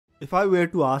If I were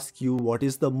to ask you what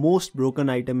is the most broken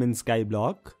item in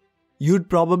Skyblock, you'd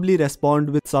probably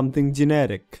respond with something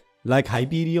generic, like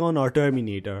Hyperion or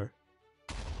Terminator.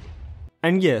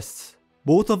 And yes,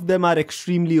 both of them are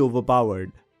extremely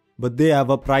overpowered, but they have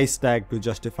a price tag to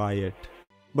justify it.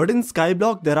 But in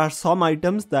Skyblock there are some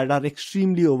items that are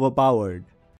extremely overpowered,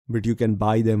 but you can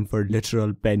buy them for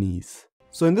literal pennies.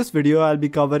 So in this video I'll be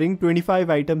covering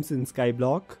 25 items in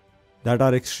Skyblock that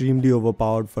are extremely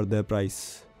overpowered for their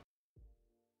price.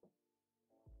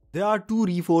 There are two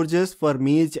reforges for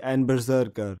Mage and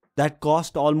Berserker that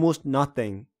cost almost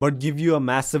nothing but give you a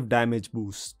massive damage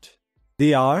boost.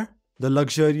 They are the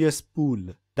Luxurious Pool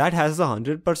that has a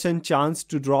 100% chance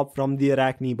to drop from the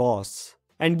Arachne boss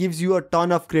and gives you a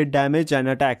ton of crit damage and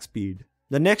attack speed.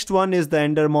 The next one is the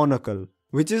Ender Monocle,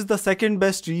 which is the second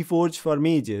best reforge for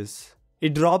mages.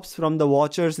 It drops from the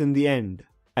Watchers in the end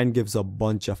and gives a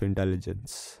bunch of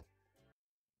intelligence.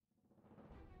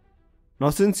 Now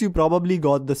since you probably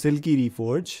got the Silky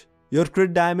Reforge, your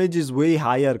crit damage is way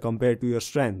higher compared to your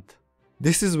strength.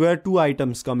 This is where two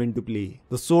items come into play.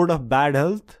 The Sword of Bad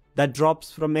Health that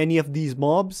drops from any of these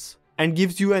mobs and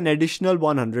gives you an additional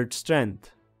 100 strength.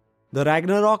 The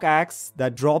Ragnarok Axe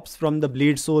that drops from the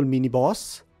Blade Soul mini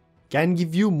boss can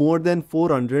give you more than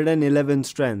 411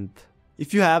 strength.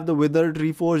 If you have the Withered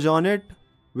Reforge on it,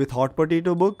 with Hot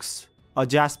Potato Books, a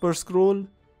Jasper Scroll,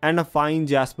 and a fine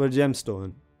Jasper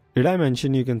Gemstone. Did I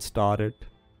mention you can star it?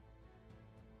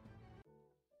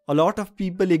 A lot of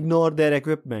people ignore their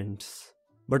equipments,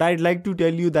 but I'd like to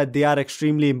tell you that they are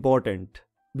extremely important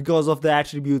because of the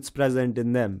attributes present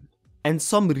in them. And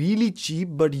some really cheap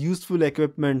but useful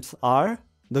equipments are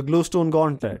the Glowstone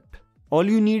Gauntlet. All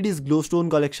you need is Glowstone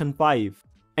Collection 5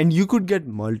 and you could get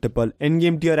multiple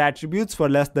endgame tier attributes for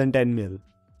less than 10 mil.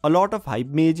 A lot of hype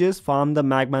mages farm the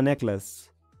Magma Necklace,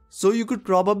 so you could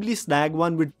probably snag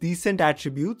one with decent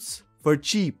attributes for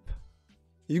cheap.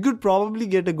 You could probably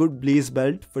get a good Blaze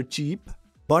Belt for cheap,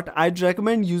 but I'd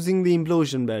recommend using the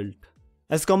Implosion Belt.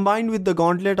 As combined with the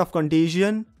Gauntlet of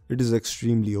Contagion, it is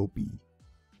extremely OP.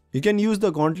 You can use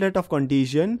the Gauntlet of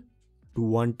Contagion to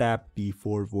one-tap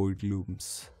T4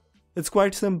 voidglooms. It's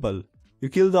quite simple. You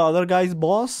kill the other guy's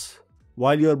boss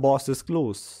while your boss is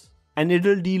close, and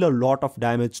it'll deal a lot of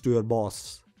damage to your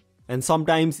boss. And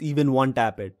sometimes even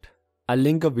one-tap it. I'll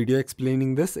link a video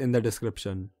explaining this in the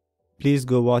description. Please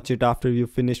go watch it after you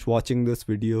finish watching this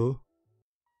video.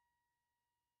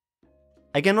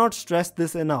 I cannot stress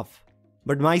this enough,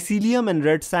 but Mycelium and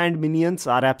Red Sand minions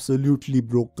are absolutely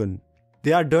broken.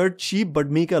 They are dirt cheap but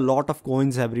make a lot of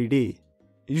coins every day.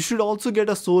 You should also get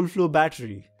a Soulflow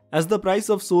battery, as the price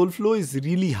of Soulflow is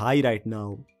really high right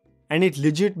now. And it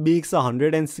legit makes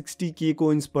 160k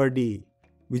coins per day,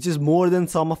 which is more than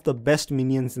some of the best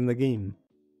minions in the game.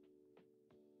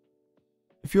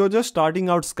 If you're just starting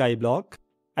out Skyblock,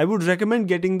 I would recommend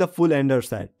getting the full Ender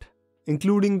set,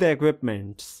 including the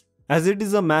equipments, as it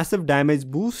is a massive damage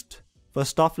boost for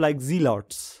stuff like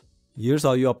Zealots. Here's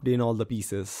how you obtain all the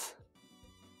pieces.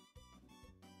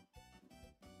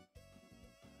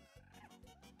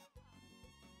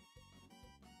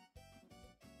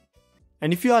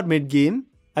 And if you are mid-game,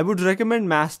 I would recommend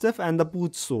Mastiff and the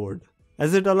Pooch Sword,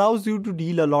 as it allows you to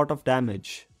deal a lot of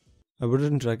damage. I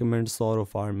wouldn't recommend Sorrow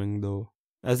farming though,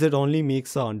 as it only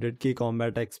makes 100k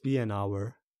combat XP an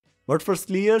hour. But for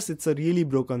Slayers it's a really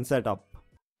broken setup.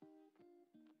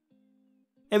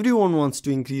 Everyone wants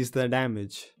to increase their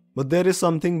damage, but there is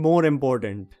something more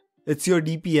important. It's your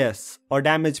DPS, or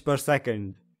damage per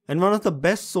second. And one of the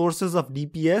best sources of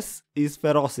DPS is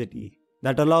Ferocity,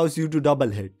 that allows you to double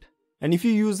hit. And if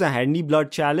you use a handy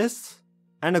blood chalice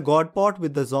and a god pot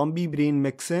with the zombie brain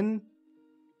mix in,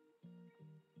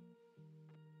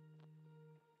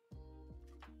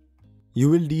 you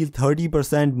will deal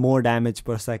 30% more damage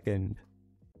per second.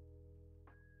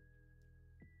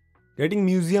 Getting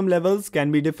museum levels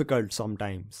can be difficult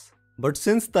sometimes, but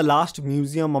since the last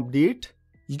museum update,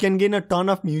 you can gain a ton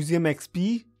of museum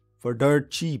XP for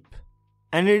dirt cheap.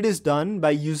 And it is done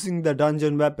by using the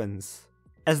dungeon weapons,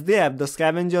 as they have the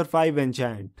Scavenger 5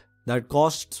 enchant that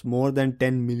costs more than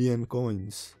 10 million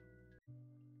coins.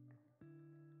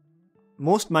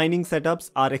 Most mining setups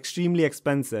are extremely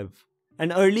expensive,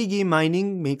 and early game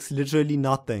mining makes literally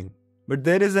nothing. But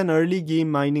there is an early game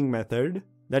mining method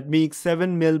that makes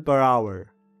 7 mil per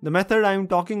hour. The method I am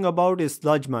talking about is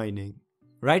sludge mining.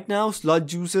 Right now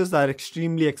sludge juices are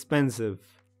extremely expensive,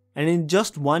 and in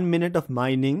just 1 minute of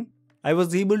mining, I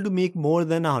was able to make more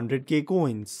than 100k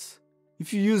coins.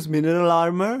 If you use mineral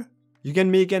armor, you can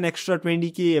make an extra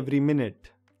 20k every minute.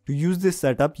 To use this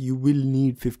setup, you will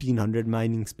need 1500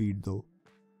 mining speed though.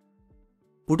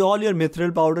 Put all your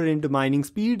mithril powder into mining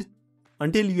speed,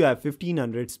 until you have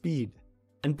 1500 speed,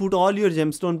 and put all your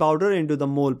gemstone powder into the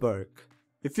mole perk.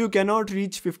 If you cannot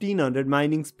reach 1500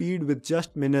 mining speed with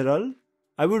just mineral,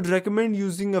 I would recommend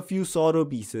using a few sorrow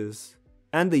pieces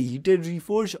and the heated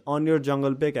reforge on your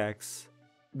jungle pickaxe.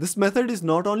 This method is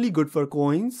not only good for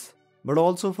coins, but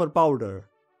also for powder,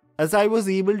 as I was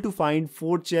able to find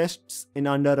 4 chests in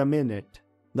under a minute.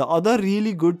 The other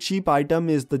really good cheap item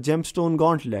is the gemstone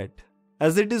gauntlet,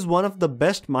 as it is one of the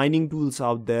best mining tools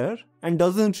out there and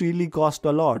doesn't really cost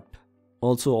a lot.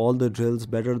 Also, all the drills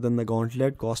better than the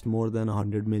gauntlet cost more than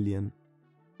 100 million.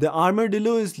 The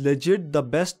Armadillo is legit the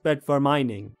best pet for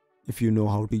mining, if you know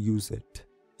how to use it.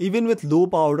 Even with low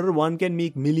powder, one can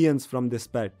make millions from this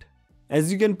pet,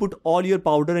 as you can put all your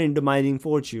powder into mining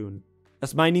fortune,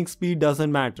 as mining speed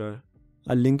doesn't matter.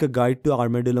 I'll link a guide to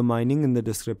Armadillo mining in the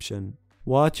description.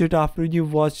 Watch it after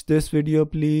you've watched this video,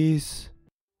 please.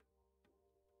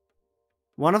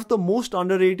 One of the most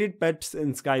underrated pets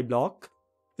in Skyblock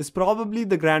is probably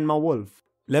the Grandma Wolf.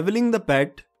 Leveling the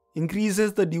pet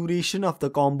increases the duration of the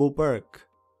combo perk,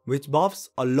 which buffs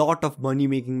a lot of money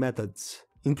making methods,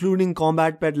 including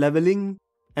combat pet leveling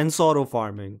and sorrow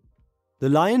farming. The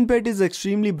lion pet is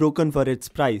extremely broken for its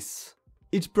price.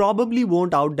 It probably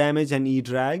won't outdamage an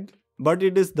E-Drag, but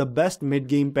it is the best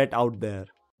mid-game pet out there.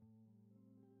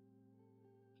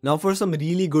 Now for some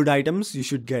really good items you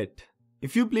should get.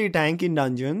 If you play tank in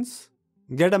dungeons,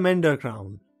 get a Mender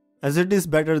Crown, as it is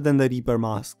better than the Reaper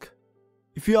Mask.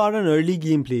 If you are an early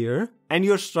game player and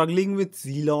you're struggling with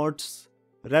Zealots,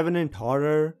 Revenant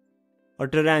Horror, or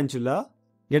Tarantula,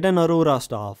 get an Aurora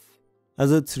Staff,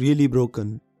 as it's really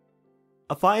broken.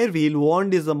 A Fire Veil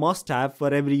wand is a must-have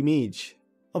for every mage.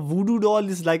 A Voodoo Doll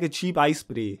is like a cheap ice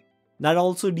spray that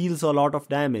also deals a lot of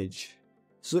damage.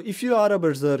 So if you are a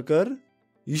berserker,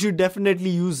 you should definitely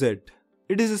use it.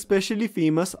 It is especially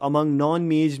famous among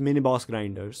non-mage mini-boss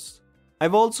grinders.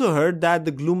 I've also heard that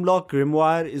the Gloomblock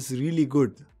Grimoire is really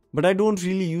good, but I don't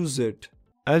really use it,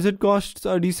 as it costs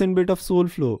a decent bit of soul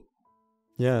flow.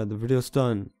 Yeah, the video's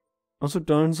done. Also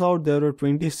turns out there are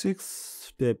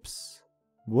 26 tips.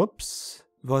 Whoops.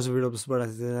 If you watched the video,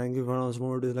 thank you for watching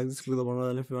more videos like this. Click the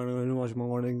button if you want to watch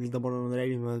more content. Click the button on the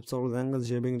right. So thank you for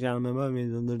sharing channel member. I'm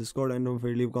in the Discord and don't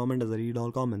forget to leave a comment as I read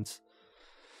all comments.